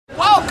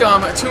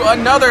welcome to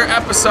another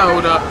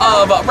episode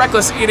of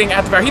Reckless Eating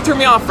at the Fair. He threw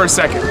me off for a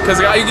second, because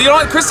you know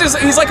what, Chris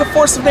he's like a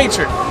force of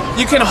nature.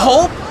 You can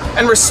hope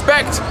and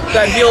respect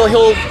that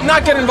he'll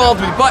not get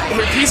involved with you, but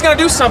if he's gonna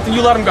do something,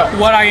 you let him go.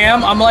 What I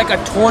am, I'm like a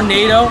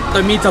tornado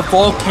that meets a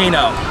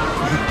volcano.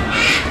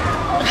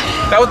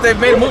 They've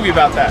made a movie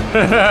about that.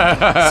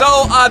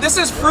 So this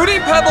is Fruity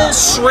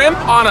Pebbles shrimp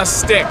on a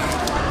stick.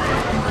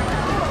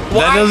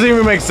 Why? That doesn't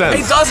even make sense.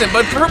 It doesn't,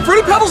 but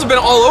Fruity Pebbles have been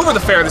all over the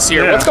fair this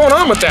year. Yeah. What's going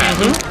on with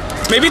that?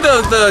 Maybe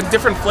the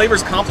different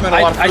flavors complement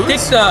a lot of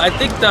foods. I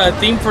think the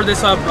theme for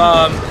this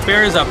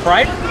fair is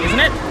pride, isn't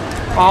it?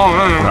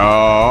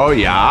 Oh,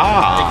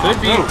 yeah. It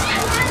could be.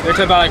 They're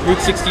talking about like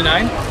Route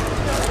 69.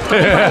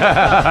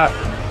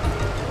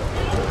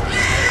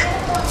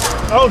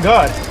 Oh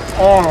God.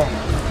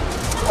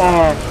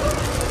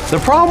 The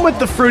problem with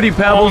the Fruity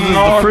Pebbles is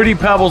the Fruity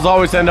Pebbles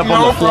always end up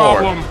on the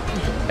floor.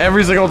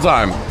 Every single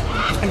time.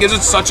 It gives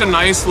it such a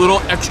nice little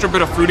extra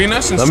bit of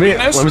fruitiness and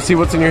sweetness. Let me see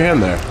what's in your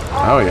hand there.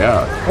 Oh,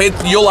 yeah.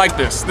 You'll like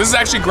this. This is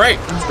actually great.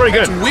 It's pretty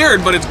good. It's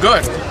weird, but it's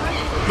good.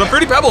 The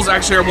Fruity Pebbles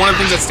actually are one of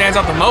the things that stands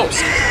out the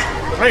most.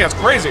 I think that's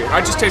crazy.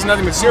 I just taste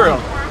nothing but cereal.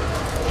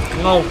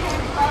 No.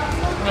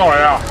 Oh,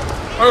 yeah.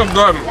 That's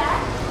good.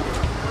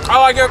 I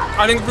like it.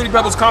 I think Fruity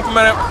Pebbles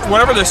complement it.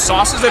 Whatever the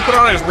sauces they put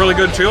on it is really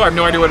good, too. I have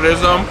no idea what it is,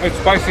 though. It's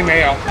spicy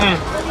mayo.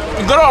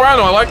 Good all around,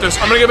 though. I like this.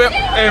 I'm going to give it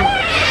a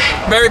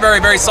very, very,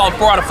 very solid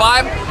 4 out of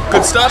 5.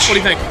 Good stuff. What do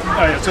you think?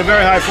 Oh, yeah, it's a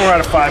very high 4 out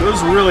of 5. It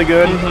was really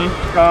good.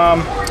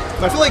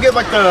 I feel like I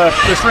like the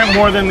shrimp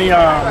more than the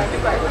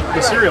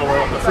cereal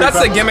roll. That's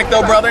the gimmick,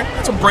 though, brother.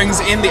 That's what brings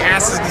in the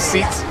asses to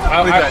seats.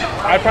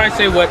 I'd probably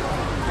say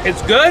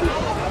it's good.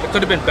 It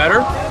could have been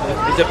better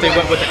is if they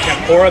went with the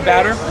tempura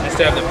batter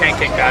instead of the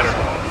pancake batter.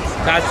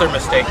 That's their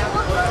mistake.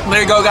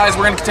 There you go, guys.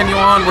 We're going to continue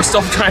on. We're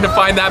still trying to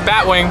find that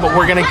Batwing, but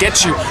we're going to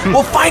get you.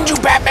 We'll find you,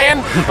 Batman,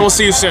 and we'll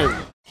see you soon.